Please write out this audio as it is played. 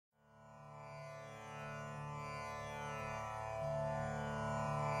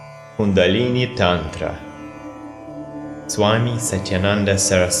Kundalini Tantra, Swami Satyananda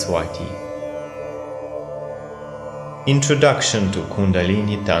Saraswati. Introduction to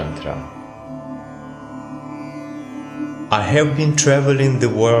Kundalini Tantra. I have been traveling the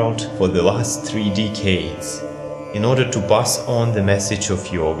world for the last 3 decades in order to pass on the message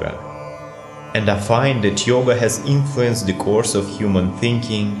of yoga, and I find that yoga has influenced the course of human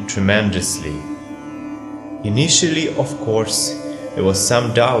thinking tremendously. Initially, of course, there was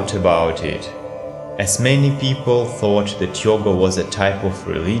some doubt about it, as many people thought that yoga was a type of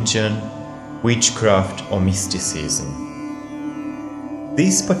religion, witchcraft or mysticism.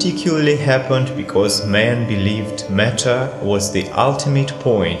 This particularly happened because man believed matter was the ultimate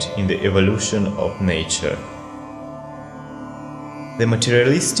point in the evolution of nature. The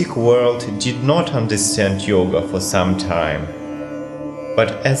materialistic world did not understand yoga for some time,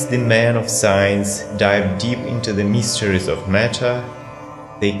 but as the men of science dived deep into the mysteries of matter,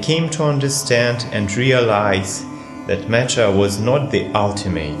 they came to understand and realize that matter was not the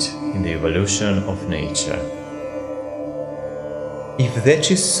ultimate in the evolution of nature. If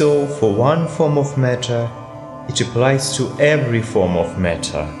that is so for one form of matter, it applies to every form of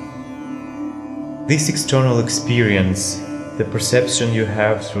matter. This external experience, the perception you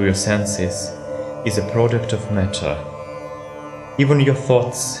have through your senses, is a product of matter. Even your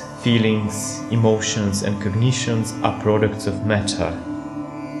thoughts, feelings, emotions and cognitions are products of matter.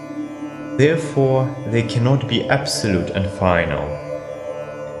 Therefore, they cannot be absolute and final.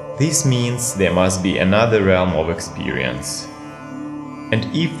 This means there must be another realm of experience. And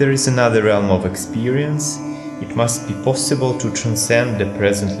if there is another realm of experience, it must be possible to transcend the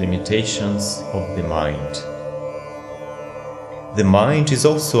present limitations of the mind. The mind is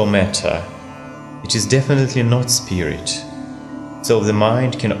also matter. It is definitely not spirit. So the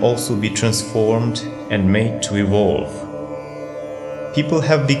mind can also be transformed and made to evolve. People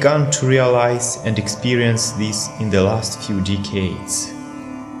have begun to realize and experience this in the last few decades.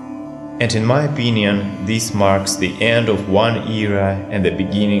 And in my opinion, this marks the end of one era and the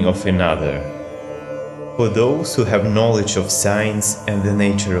beginning of another. For those who have knowledge of science and the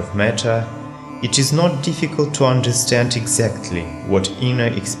nature of matter, it is not difficult to understand exactly what inner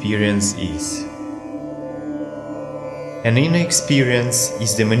experience is. An inner experience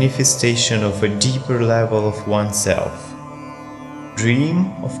is the manifestation of a deeper level of oneself. Dream,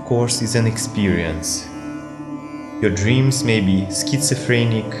 of course, is an experience. Your dreams may be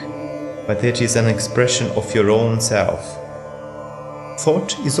schizophrenic, but that is an expression of your own self.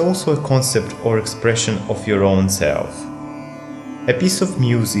 Thought is also a concept or expression of your own self. A piece of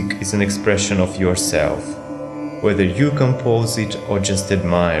music is an expression of yourself, whether you compose it or just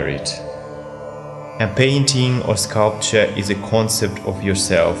admire it. A painting or sculpture is a concept of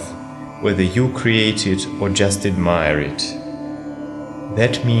yourself, whether you create it or just admire it.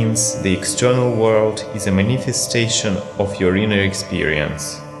 That means the external world is a manifestation of your inner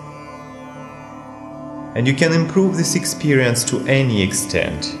experience. And you can improve this experience to any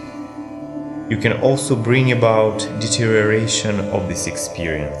extent. You can also bring about deterioration of this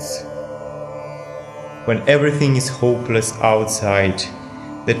experience. When everything is hopeless outside,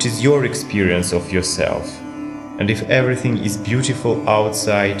 that is your experience of yourself. And if everything is beautiful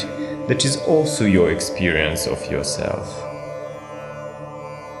outside, that is also your experience of yourself.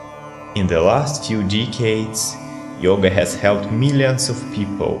 In the last few decades, yoga has helped millions of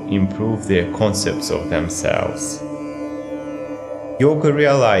people improve their concepts of themselves. Yoga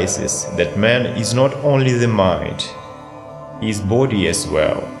realizes that man is not only the mind, he is body as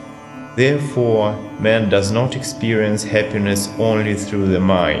well. Therefore, man does not experience happiness only through the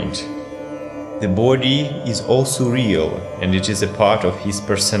mind. The body is also real, and it is a part of his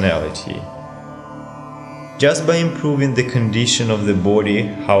personality. Just by improving the condition of the body,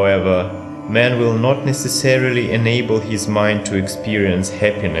 however, man will not necessarily enable his mind to experience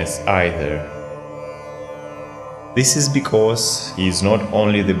happiness either. This is because he is not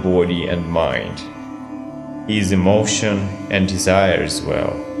only the body and mind. He is emotion and desire as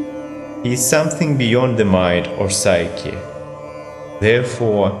well. He is something beyond the mind or psyche.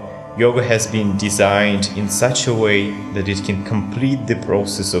 Therefore, yoga has been designed in such a way that it can complete the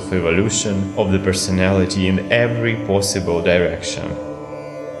process of evolution of the personality in every possible direction.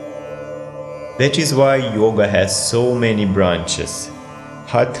 That is why yoga has so many branches: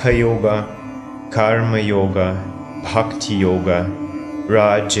 Hatha Yoga, Karma Yoga, Bhakti Yoga,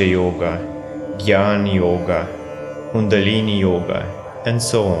 Raja Yoga, Jnana Yoga, Kundalini Yoga, and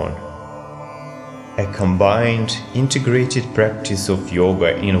so on. A combined, integrated practice of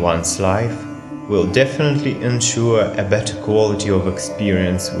yoga in one's life will definitely ensure a better quality of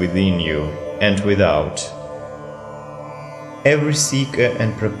experience within you and without. Every seeker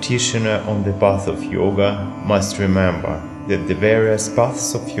and practitioner on the path of yoga must remember that the various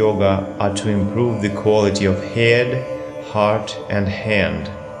paths of yoga are to improve the quality of head, heart and hand.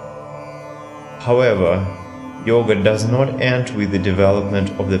 However, yoga does not end with the development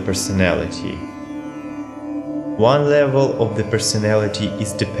of the personality. One level of the personality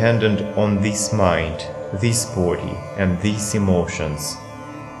is dependent on this mind, this body and these emotions.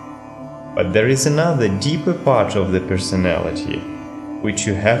 But there is another deeper part of the personality, which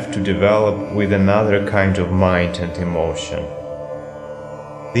you have to develop with another kind of mind and emotion.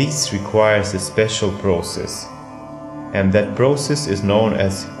 This requires a special process, and that process is known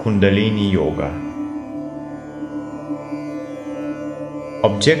as Kundalini Yoga.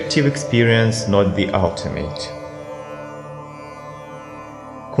 Objective experience, not the ultimate.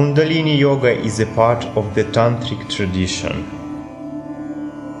 Kundalini Yoga is a part of the Tantric tradition.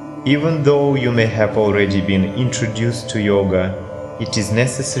 Even though you may have already been introduced to yoga, it is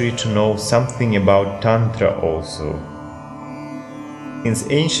necessary to know something about Tantra also.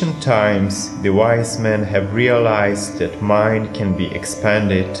 Since ancient times, the wise men have realized that mind can be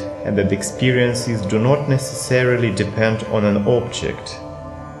expanded and that experiences do not necessarily depend on an object.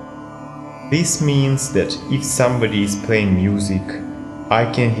 This means that if somebody is playing music,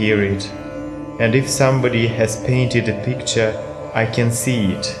 I can hear it, and if somebody has painted a picture, I can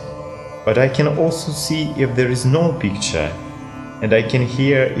see it. But I can also see if there is no picture, and I can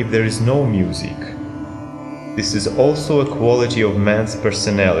hear if there is no music. This is also a quality of man's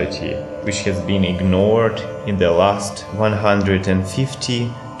personality, which has been ignored in the last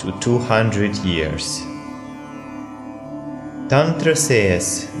 150 to 200 years. Tantra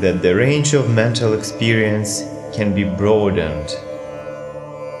says that the range of mental experience can be broadened.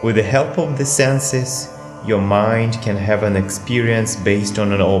 With the help of the senses, your mind can have an experience based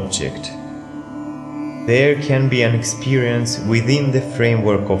on an object. There can be an experience within the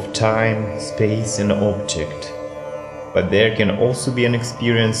framework of time, space and object. But there can also be an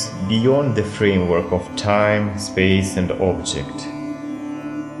experience beyond the framework of time, space and object.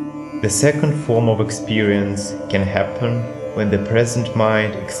 The second form of experience can happen when the present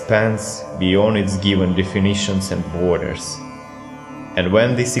mind expands beyond its given definitions and borders. And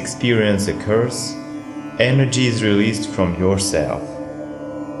when this experience occurs, energy is released from yourself.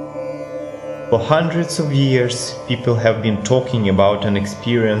 For hundreds of years, people have been talking about an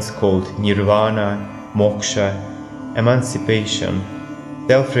experience called nirvana, moksha, emancipation,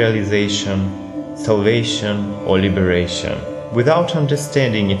 self-realization, salvation or liberation, without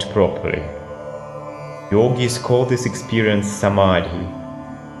understanding it properly. Yogis call this experience samadhi.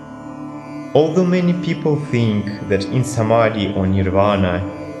 Although many people think that in samadhi or nirvana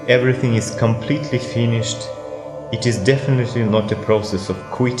everything is completely finished, it is definitely not a process of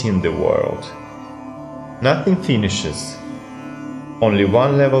quitting the world. Nothing finishes. Only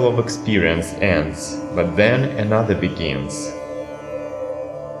one level of experience ends, but then another begins.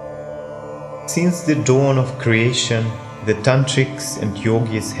 Since the dawn of creation, the tantrics and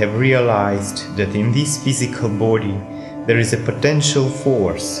yogis have realized that in this physical body there is a potential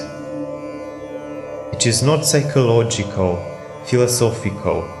force. It is not psychological,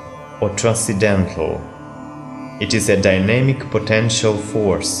 philosophical, or transcendental. It is a dynamic potential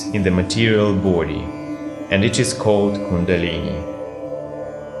force in the material body, and it is called Kundalini.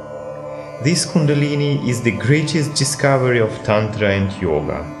 This Kundalini is the greatest discovery of Tantra and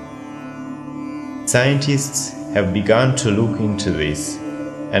Yoga. Scientists have begun to look into this,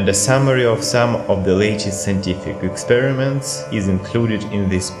 and a summary of some of the latest scientific experiments is included in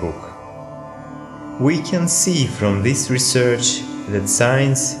this book. We can see from this research that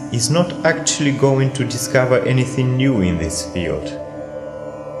science is not actually going to discover anything new in this field.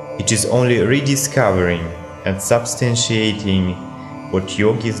 It is only rediscovering and substantiating what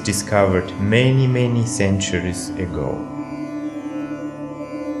yogis discovered many centuries ago.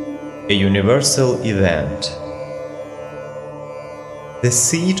 A universal event. The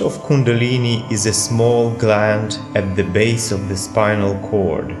seat of Kundalini is a small gland at the base of the spinal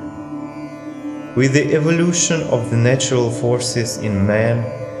cord. With the evolution of the natural forces in man,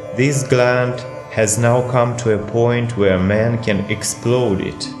 this gland has now come to a point where man can explode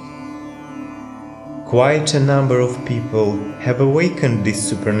it. Quite a number of people have awakened this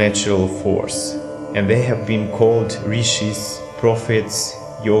supernatural force, and they have been called rishis, prophets,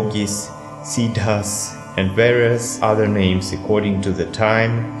 yogis, siddhas, and various other names according to the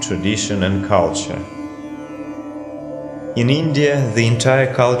time, tradition and culture. In India, the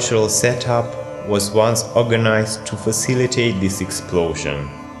entire cultural setup was once organized to facilitate this explosion.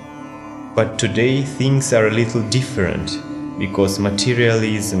 But today things are a little different, because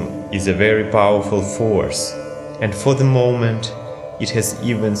materialism is a very powerful force, and for the moment it has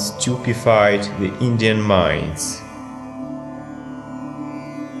even stupefied the Indian minds.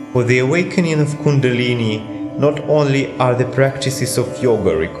 For the awakening of Kundalini, not only are the practices of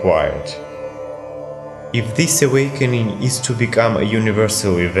yoga required. If this awakening is to become a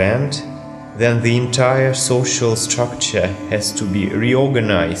universal event, then the entire social structure has to be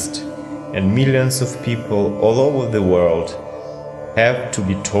reorganized, and millions of people all over the world have to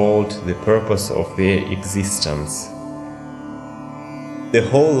be told the purpose of their existence. The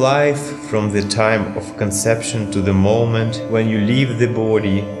whole life, from the time of conception to the moment when you leave the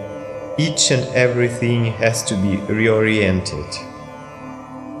body, each and everything has to be reoriented.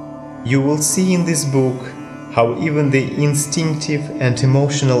 You will see in this book how even the instinctive and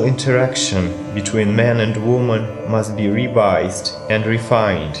emotional interaction between man and woman must be revised and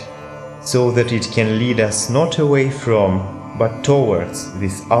refined, so that it can lead us not away from, but towards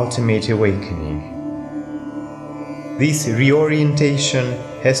this ultimate awakening. This reorientation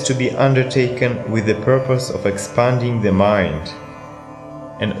has to be undertaken with the purpose of expanding the mind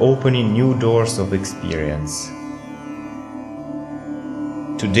and opening new doors of experience.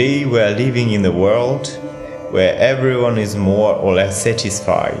 Today we are living in a world where everyone is more or less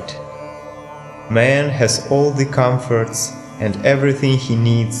satisfied. Man has all the comforts and everything he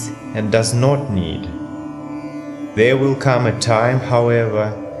needs and does not need. There will come a time,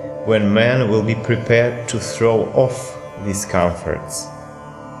 however, when man will be prepared to throw off these comforts.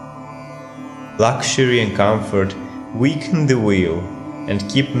 Luxury and comfort weaken the will and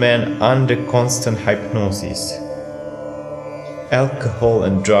keep man under constant hypnosis. Alcohol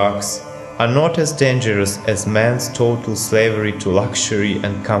and drugs are not as dangerous as man's total slavery to luxury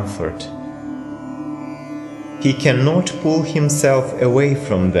and comfort. He cannot pull himself away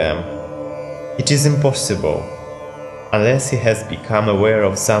from them. It is impossible, unless he has become aware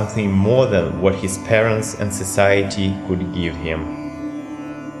of something more than what his parents and society could give him.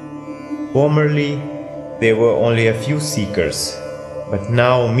 Formerly, there were only a few seekers, but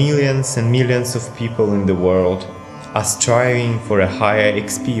now millions and millions of people in the world are striving for a higher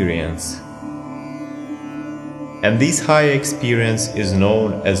experience. And this higher experience is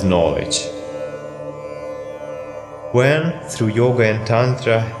known as knowledge. When, through yoga and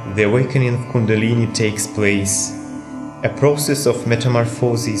tantra, the awakening of Kundalini takes place, a process of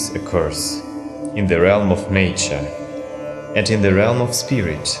metamorphosis occurs in the realm of nature and in the realm of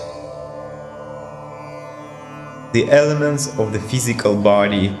spirit. The elements of the physical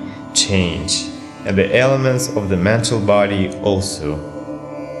body change, and the elements of the mental body also.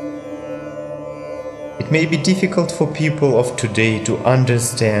 It may be difficult for people of today to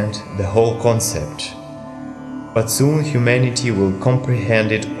understand the whole concept, but soon humanity will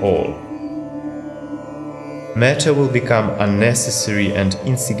comprehend it all. Matter will become unnecessary and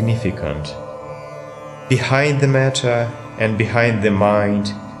insignificant. Behind the matter and behind the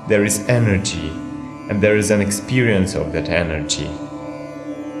mind there is energy, and there is an experience of that energy.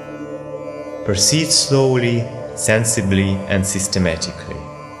 Proceed slowly, sensibly and systematically.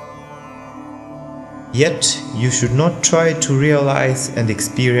 Yet you should not try to realize and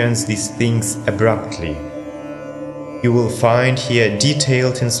experience these things abruptly. You will find here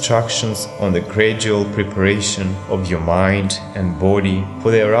detailed instructions on the gradual preparation of your mind and body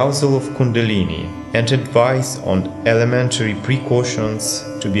for the arousal of Kundalini, and advice on elementary precautions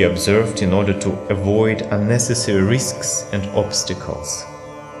to be observed in order to avoid unnecessary risks and obstacles.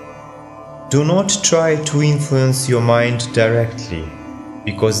 Do not try to influence your mind directly,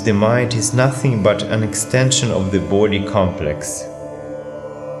 because the mind is nothing but an extension of the body complex.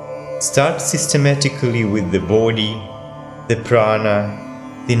 Start systematically with the body, the prana,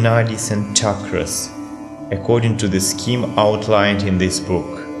 the nadis and chakras, according to the scheme outlined in this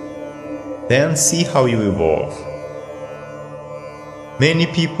book. Then see how you evolve. Many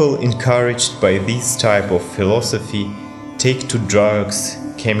people encouraged by this type of philosophy take to drugs,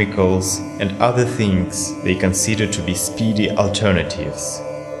 chemicals and other things they consider to be speedy alternatives.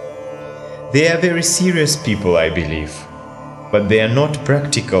 They are very serious people, I believe, but they are not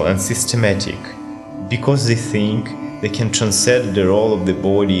practical and systematic, because they think they can transcend the role of the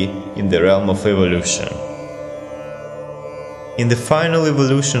body in the realm of evolution. In the final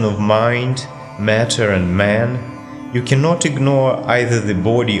evolution of mind, matter and man, you cannot ignore either the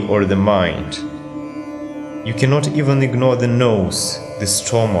body or the mind. You cannot even ignore the nose, the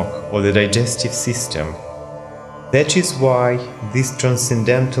stomach or the digestive system. That is why this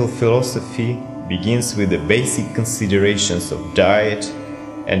transcendental philosophy begins with the basic considerations of diet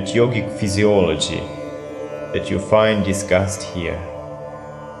and yogic physiology that you find discussed here.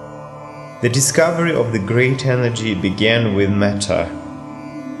 The discovery of the great energy began with matter.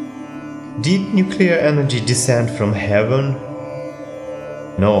 Did nuclear energy descend from heaven?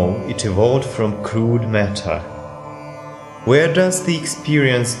 No, it evolved from crude matter. Where does the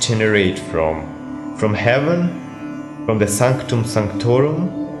experience generate from? From heaven? From the Sanctum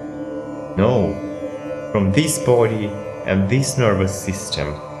Sanctorum? No, from this body and this nervous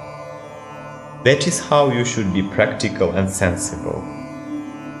system. That is how you should be practical and sensible.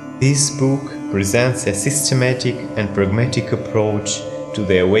 This book presents a systematic and pragmatic approach to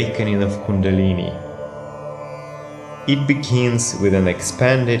the awakening of Kundalini. It begins with an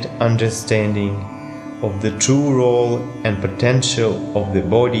expanded understanding of the true role and potential of the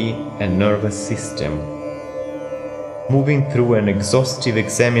body and nervous system, moving through an exhaustive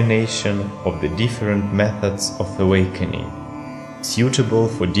examination of the different methods of awakening, suitable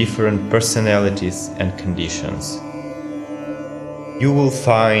for different personalities and conditions. You will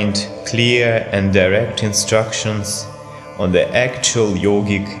find clear and direct instructions on the actual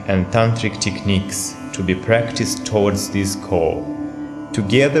yogic and tantric techniques to be practiced towards this goal,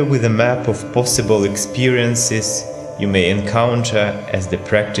 together with a map of possible experiences you may encounter as the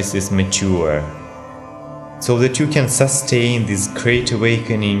practices mature, so that you can sustain this great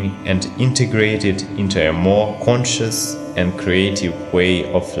awakening and integrate it into a more conscious and creative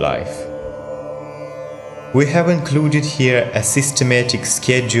way of life. We have included here a systematic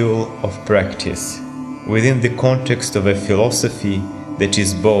schedule of practice within the context of a philosophy that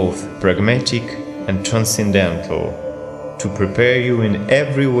is both pragmatic and transcendental, to prepare you in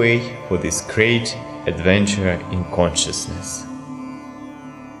every way for this great adventure in consciousness.